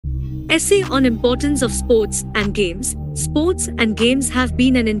Essay on Importance of Sports and Games. Sports and games have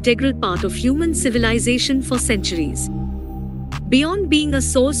been an integral part of human civilization for centuries. Beyond being a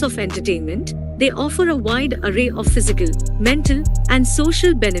source of entertainment, they offer a wide array of physical, mental, and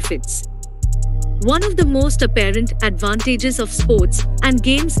social benefits. One of the most apparent advantages of sports and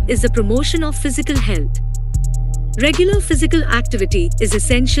games is the promotion of physical health. Regular physical activity is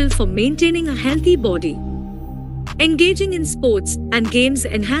essential for maintaining a healthy body. Engaging in sports and games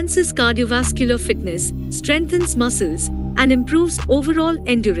enhances cardiovascular fitness, strengthens muscles, and improves overall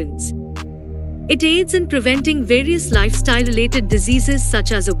endurance. It aids in preventing various lifestyle-related diseases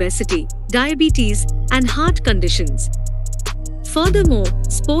such as obesity, diabetes, and heart conditions. Furthermore,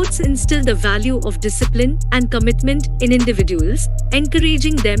 sports instill the value of discipline and commitment in individuals,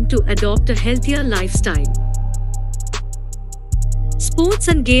 encouraging them to adopt a healthier lifestyle. Sports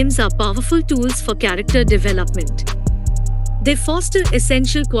and games are powerful tools for character development. They foster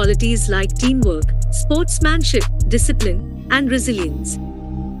essential qualities like teamwork, sportsmanship, discipline, and resilience.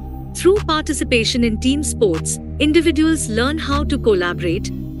 Through participation in team sports, individuals learn how to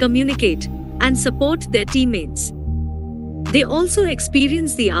collaborate, communicate, and support their teammates. They also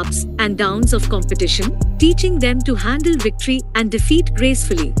experience the ups and downs of competition, teaching them to handle victory and defeat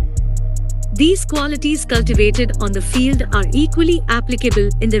gracefully. These qualities cultivated on the field are equally applicable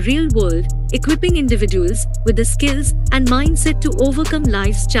in the real world, equipping individuals with the skills and mindset to overcome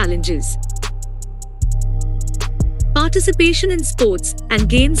life's challenges. Participation in sports and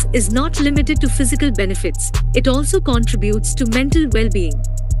games is not limited to physical benefits, it also contributes to mental well-being.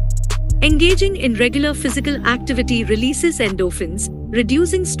 Engaging in regular physical activity releases endorphins,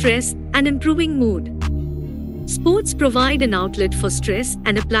 reducing stress and improving mood. Sports provide an outlet for stress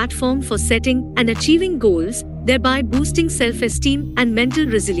and a platform for setting and achieving goals, thereby boosting self-esteem and mental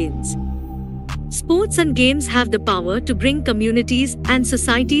resilience. Sports and games have the power to bring communities and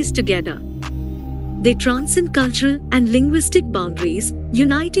societies together. They transcend cultural and linguistic boundaries,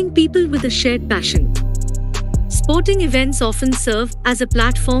 uniting people with a shared passion. Sporting events often serve as a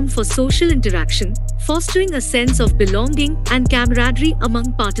platform for social interaction, fostering a sense of belonging and camaraderie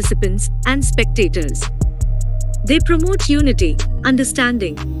among participants and spectators. They promote unity,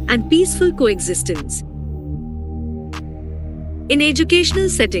 understanding, and peaceful coexistence. In educational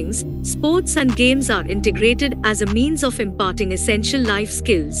settings, sports and games are integrated as a means of imparting essential life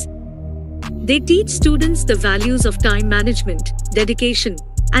skills. They teach students the values of time management, dedication,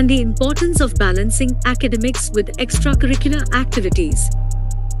 and the importance of balancing academics with extracurricular activities.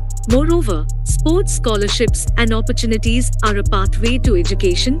 Moreover, sports scholarships and opportunities are a pathway to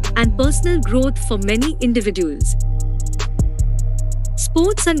education and personal growth for many individuals.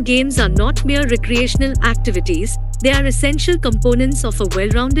 Sports and games are not mere recreational activities, they are essential components of a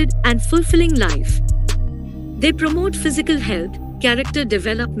well-rounded and fulfilling life. They promote physical health, character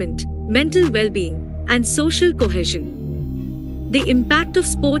development, mental well-being, and social cohesion. The impact of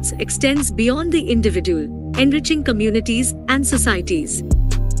sports extends beyond the individual, enriching communities and societies.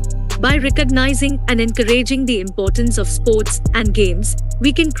 By recognizing and encouraging the importance of sports and games,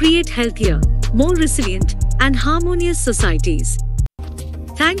 we can create healthier, more resilient, and harmonious societies.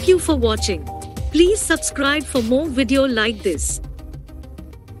 Thank you for watching. Please subscribe for more videos like this.